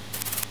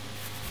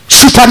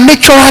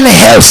 supernatural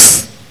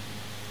health.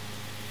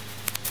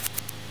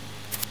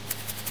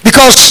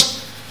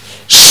 Because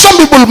some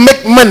people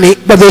make money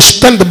but they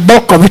spend the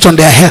bulk of it on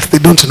their health. They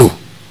don't know.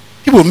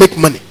 People make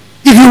money.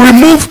 If you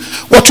remove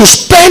what you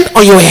spend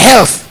on your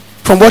health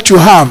from what you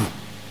have,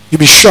 you'll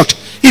be shocked.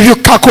 If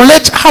you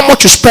calculate how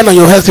much you spend on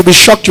your health, you'll be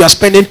shocked you are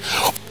spending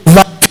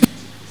over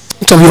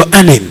of your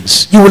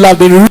earnings. You will have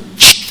been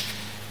rich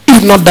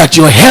if not that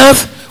your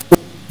health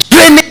will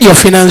drain your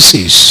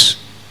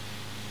finances.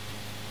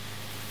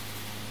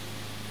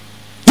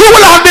 You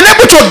will have been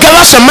able to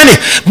gather some money,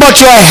 but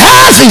your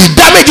health is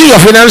damaging your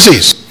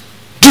finances,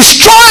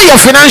 destroy your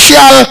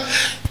financial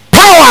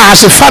power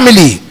as a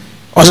family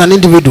or as an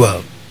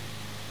individual.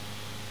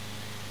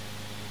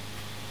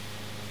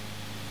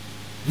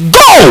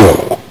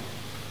 Go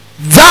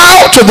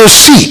thou to the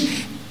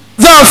sea,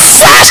 the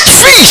first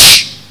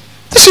fish.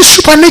 This is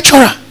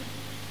supernatural.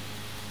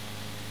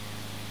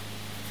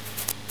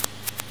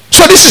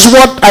 So this is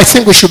what I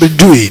think we should be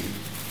doing.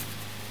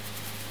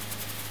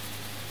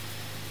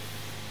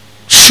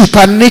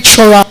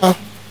 Supernatural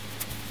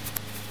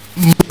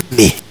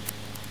money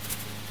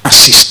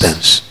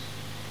assistance.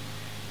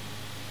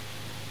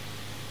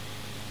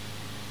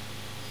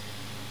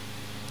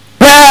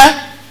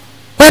 Where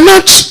we're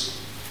not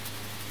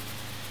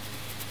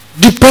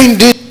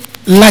depending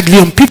largely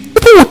on people.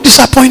 People will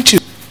disappoint you.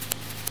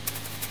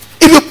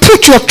 If you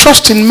put your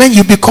trust in men,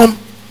 you become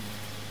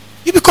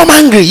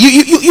angry.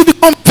 You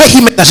become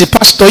vehement as a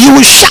pastor. You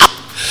will shout.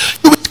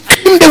 You will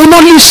scream. They will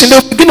not listen. They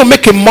will begin to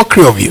make a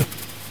mockery of you.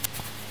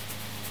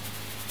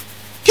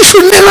 You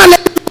should never let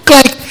it look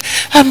like,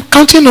 I'm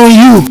counting on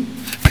you.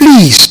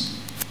 Please.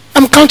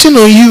 I'm counting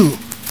on you.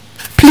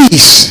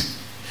 Please.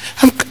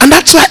 And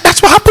that's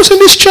what happens in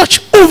this church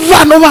over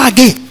and over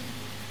again.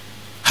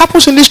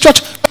 Happens in this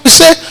church. We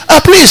say,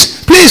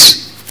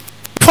 please.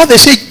 Before they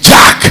say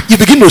jack, you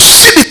begin to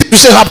see it.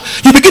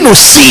 You begin to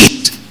see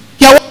it.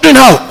 You're wondering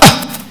how.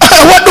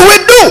 What do we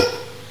do?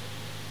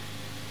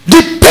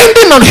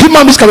 Depending on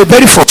human beings can be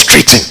very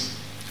frustrating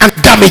and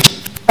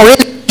damaging or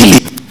even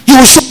killing. You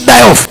will soon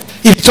die off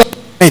if it's not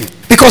men,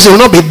 because they will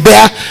not be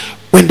there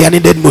when they are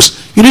needed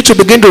most. You need to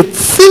begin to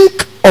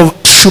think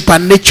of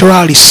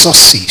supernatural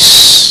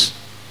resources.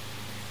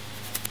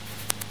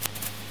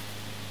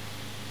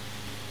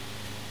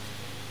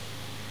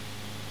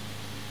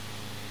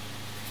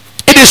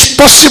 It is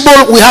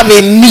possible we have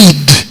a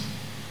need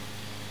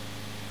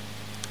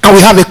and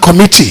we have a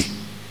committee.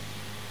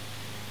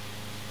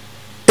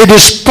 It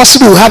is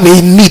possible we have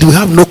a need, we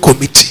have no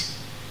committee.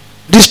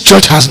 This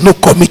church has no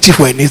committee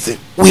for anything.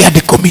 We are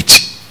the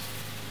committee.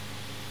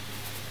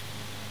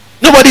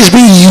 Nobody is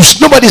being used.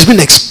 Nobody is being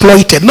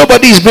exploited.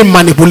 Nobody is being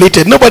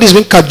manipulated. Nobody is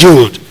being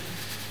cajoled.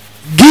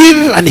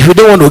 Give and if you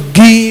don't want to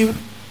give,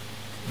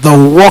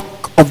 the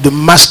work of the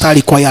master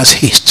requires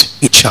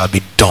haste. It shall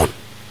be done.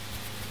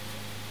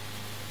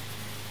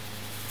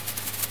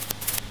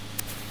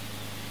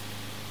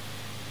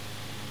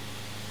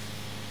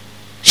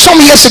 Some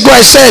years ago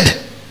I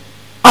said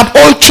at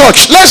Old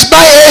Church, let's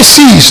buy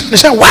ACs. They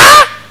said,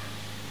 what?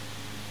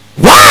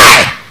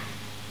 Why?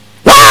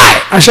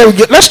 I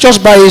said, let's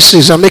just buy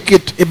ACs and make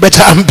it a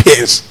better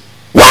ambience.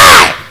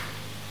 Why?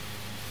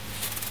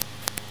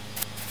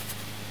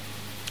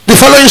 The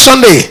following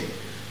Sunday,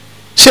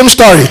 same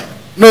story.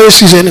 No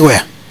ACs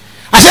anywhere.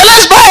 I said,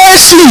 let's buy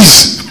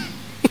ACs.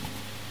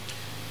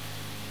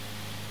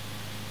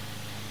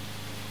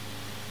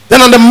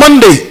 Then on the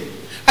Monday,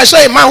 I saw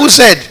a man who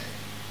said,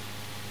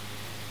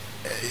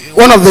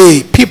 one of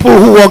the people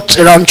who worked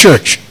around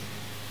church,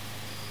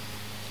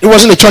 he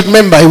wasn't a church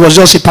member, he was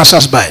just a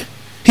passersby.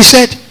 He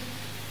said,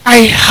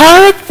 I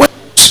heard what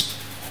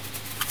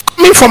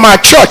coming from our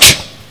church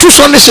 2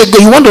 Sundays ago,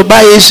 you want to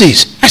buy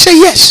ACs? I said,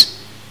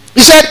 yes.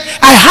 He said,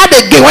 I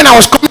heard again when I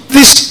was coming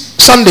this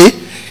Sunday,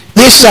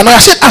 this, and I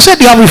said,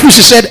 you have refused.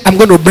 He said, I'm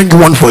going to bring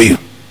one for you.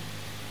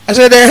 I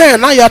said, hey,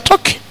 now you are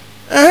talking.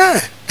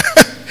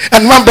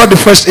 And man brought the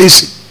first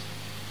AC.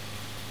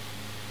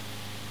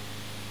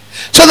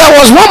 So there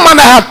was one man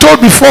I had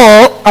told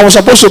before I was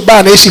supposed to buy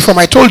an AC from.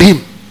 I told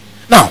him,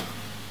 now,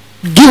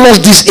 give us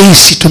this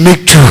AC to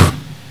make do.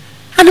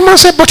 And the man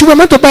said, but we were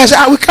meant to buy. I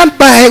said, we can't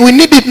buy it. We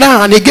need it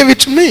now. And he gave it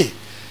to me.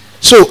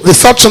 So they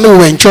thought Sunday we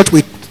were in church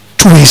with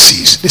 2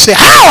 ACs. They said,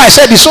 how? I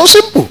said, it's so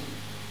simple.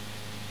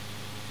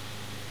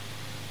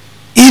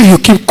 If you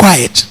keep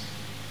quiet,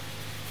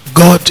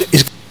 God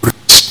is going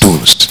to raise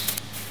stones.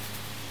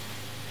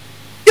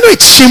 You know,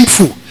 it's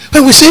shameful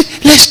when we say,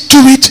 let's do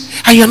it,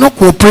 and you're not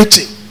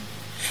cooperating.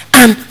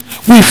 And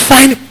we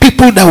find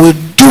people that will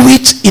do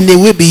it in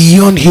a way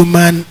beyond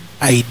human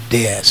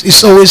ideas.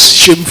 It's always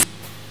shameful.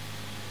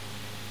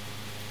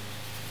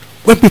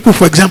 When people,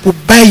 for example,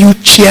 buy you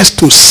chairs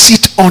to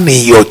sit on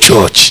in your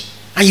church,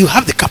 and you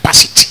have the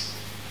capacity.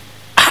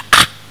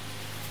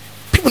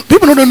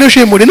 People don't know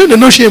shame. They don't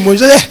know shame. They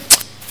say,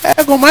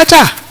 go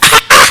matter.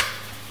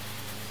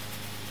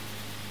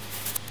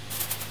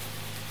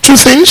 2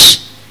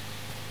 things.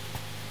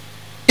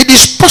 It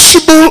is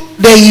possible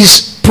there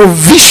is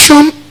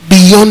provision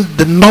beyond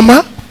the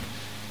normal.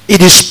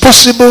 It is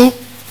possible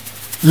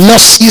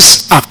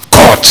losses are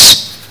caught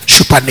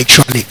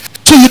supernaturally.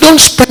 So you don't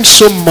spend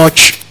so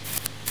much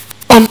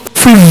on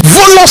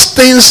frivolous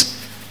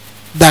things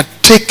that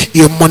take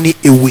your money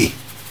away.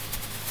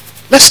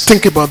 Let's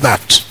think about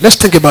that. Let's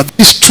think about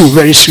these 2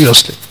 very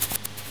seriously.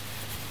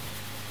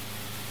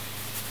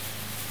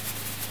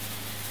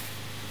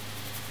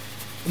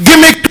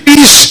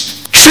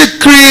 Gimmickeries,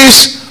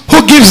 trickeries.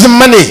 Who gives the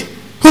money?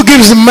 Who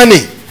gives the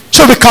money?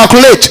 So we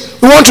calculate.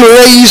 We want to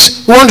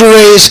raise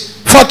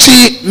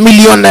 40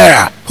 million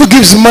naira. Who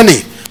gives the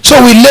money? So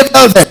we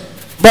label them.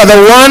 Brother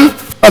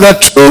 1, brother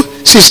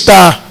 2, sister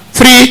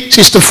 3,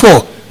 sister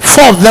 4.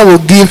 4 of them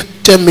will give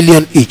 10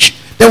 million each.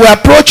 Then we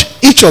approach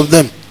each of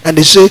them and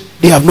they say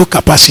they have no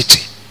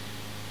capacity.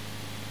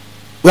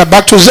 We are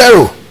back to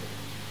 0.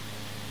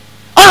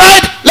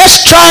 Alright,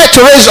 let's try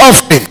to raise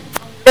offering.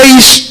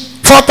 Raise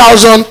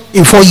 4,000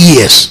 in 4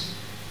 years.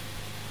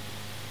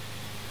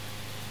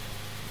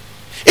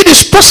 It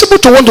is possible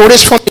to want to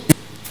raise funding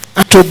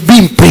and to be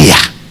in prayer.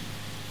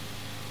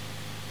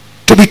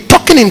 To be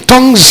talking in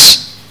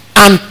tongues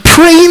and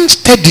praying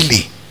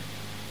steadily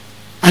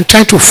and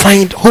trying to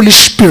find Holy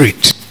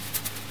Spirit.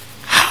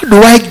 How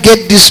do I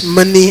get this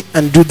money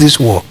and do this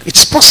work?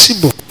 It's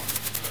possible.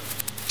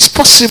 It's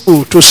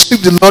possible to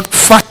seek the Lord,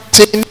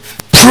 fasting,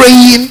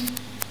 praying,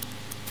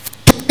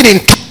 talking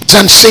in tongues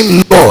and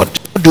saying, Lord,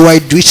 what do I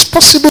do? It's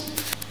possible.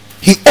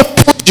 He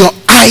opens your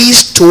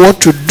eyes to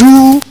what to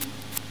do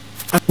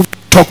and who to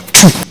talk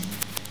to.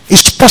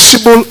 It's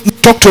possible you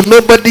talk to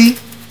nobody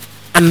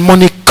and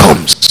money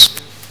comes.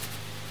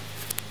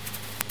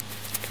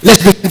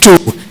 Let's begin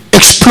to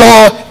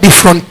explore the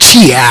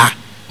frontier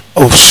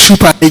of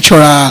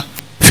supernatural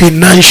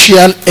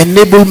financial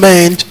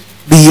enablement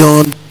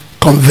beyond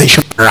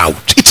conventional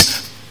route.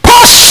 It's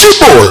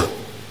possible.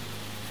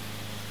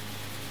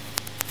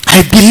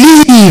 I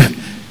believe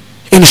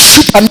in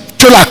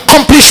supernatural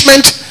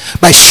accomplishment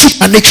by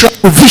supernatural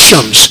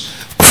provisions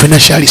of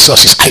financial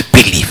resources. I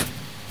believe.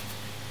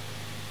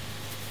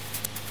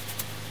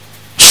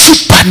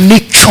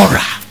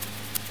 Supernatural.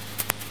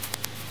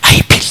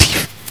 I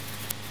believe.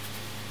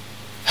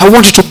 I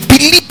want you to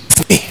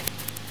believe me.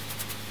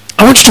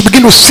 I want you to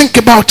begin to think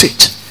about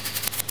it.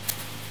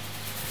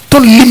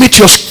 Don't limit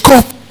your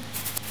scope.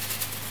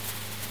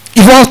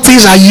 If all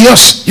things are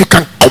yours, you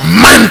can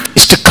command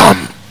things to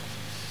come.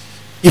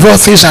 If all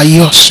things are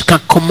yours, you can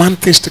command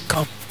things to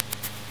come.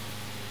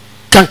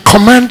 You can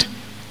command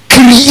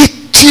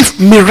creative,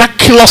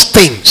 miraculous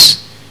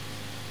things.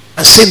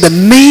 And say, in the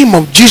name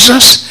of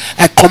Jesus,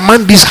 I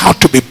command this house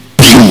to be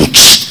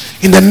built.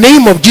 In the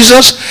name of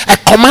Jesus, I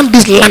command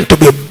this land to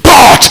be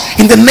bought.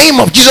 In the name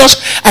of Jesus,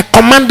 I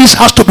command this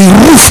house to be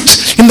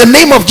roofed. In the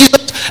name of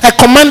Jesus, I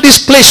command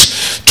this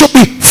place to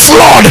be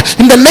flawed.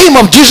 In the name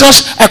of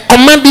Jesus, I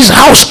command this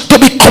house to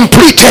be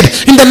completed.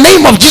 In the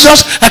name of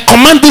Jesus, I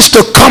command this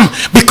to come,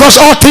 because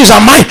all things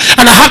are mine,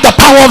 and I have the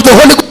power of the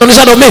Holy Ghost on the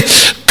side of me.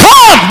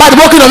 Come by the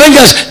working of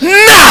angels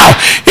now.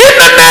 In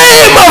the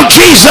name of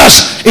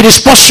Jesus, it is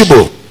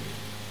possible.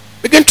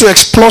 Begin to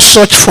explore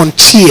such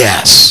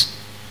frontiers.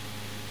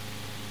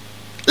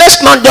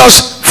 Let's not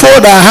just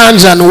fold our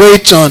hands and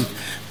wait on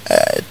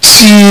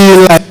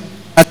till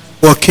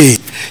okay,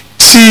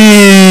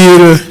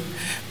 till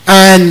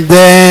and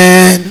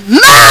then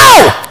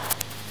now.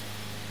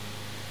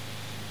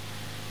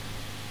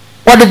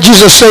 What did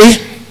Jesus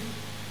say?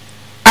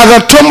 At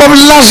the tomb of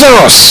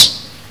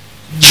Lazarus,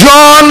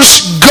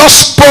 John's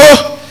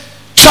Gospel,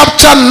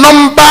 chapter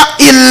number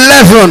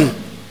 11,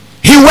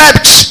 he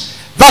wept.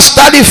 Verse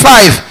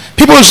 35.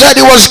 People said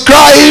he was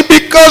crying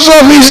because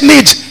of his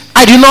needs.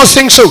 I do not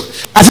think so.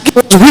 I think he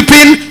was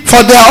weeping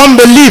for their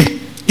unbelief.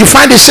 You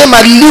find the same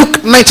at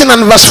Luke 19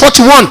 and verse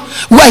 41,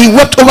 where he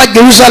wept over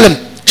Jerusalem.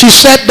 He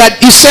said,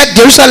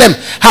 Jerusalem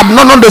have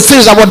not known the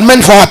things that were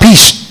meant for our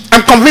peace.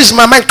 I'm convinced in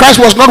my mind Christ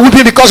was not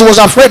weeping because he was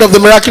afraid of the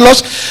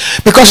miraculous,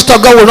 because he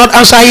thought God will not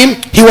answer him.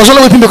 He was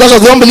only weeping because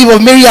of the unbelief of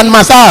Mary and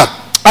Martha.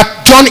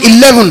 At John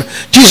 11,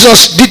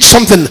 Jesus did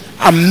something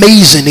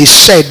amazing. He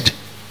said,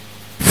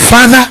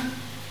 Father,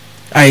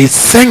 I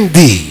thank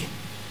thee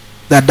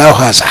that thou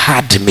hast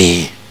heard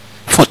me.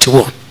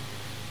 41.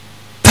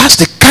 This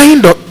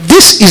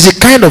is the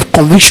kind of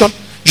conviction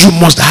you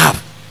must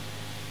have.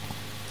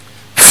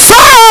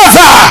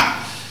 Father,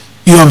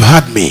 you have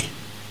heard me.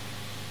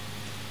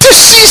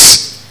 This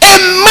is a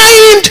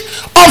mind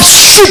of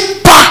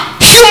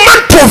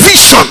superhuman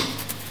provision.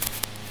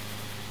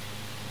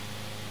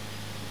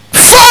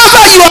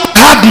 Father, you have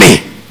heard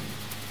me.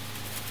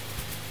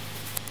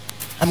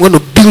 I'm going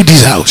to build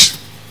this house.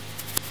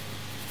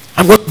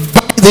 I'm going to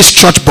buy this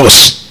church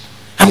bus.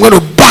 I'm going to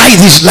buy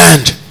this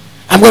land.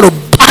 I'm going to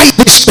buy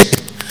this thing.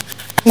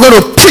 I'm going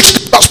to preach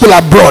the gospel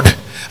abroad.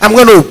 I'm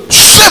going to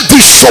save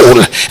this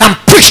soul and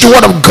preach the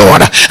word of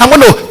God. I'm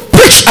going to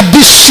preach at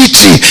this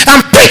city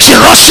and preach in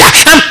Russia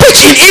and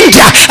preach in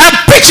India and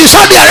preach in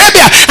Saudi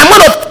Arabia. I'm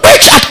going to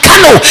preach at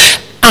Kano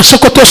and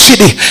Sokoto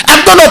City.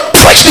 I'm going to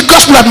preach the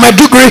gospel at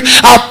Maiduguri.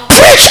 I'll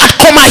preach at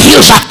Koma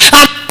Hills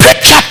and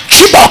preach at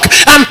Chibok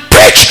and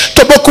preach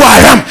to Boko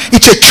Haram.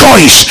 It's a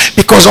choice,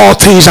 because all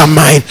things are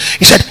mine.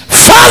 He said,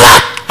 Father,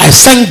 I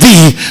thank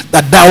thee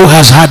that thou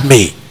hast heard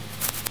me.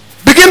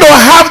 Begin to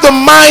have the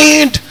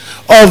mind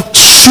of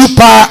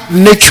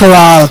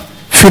supernatural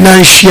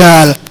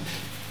financial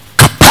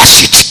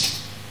capacity.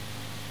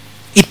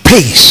 It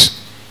pays.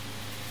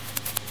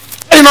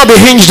 Let it not be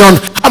hinged on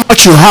how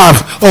much you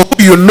have, or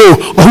who you know,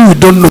 or who you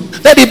don't know.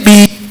 Let it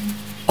be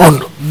on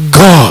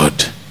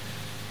God,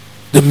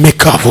 the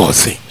maker of all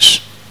things.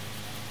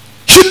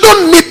 You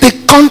don't need the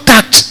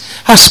contact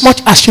as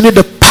much as you need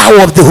the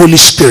power of the Holy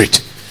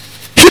Spirit.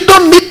 You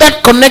don't need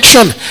that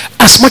connection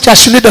as much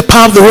as you need the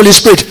power of the Holy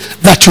Spirit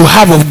that you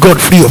have of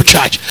God free of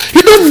charge.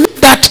 You don't need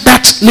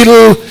that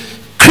little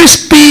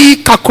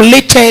crispy,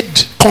 calculated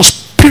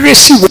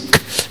conspiracy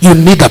work. You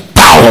need the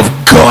power of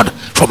God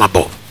from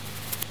above.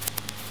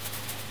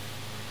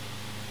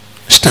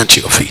 Stand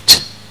to your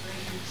feet.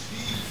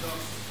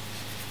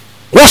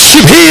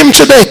 Worship him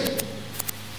today.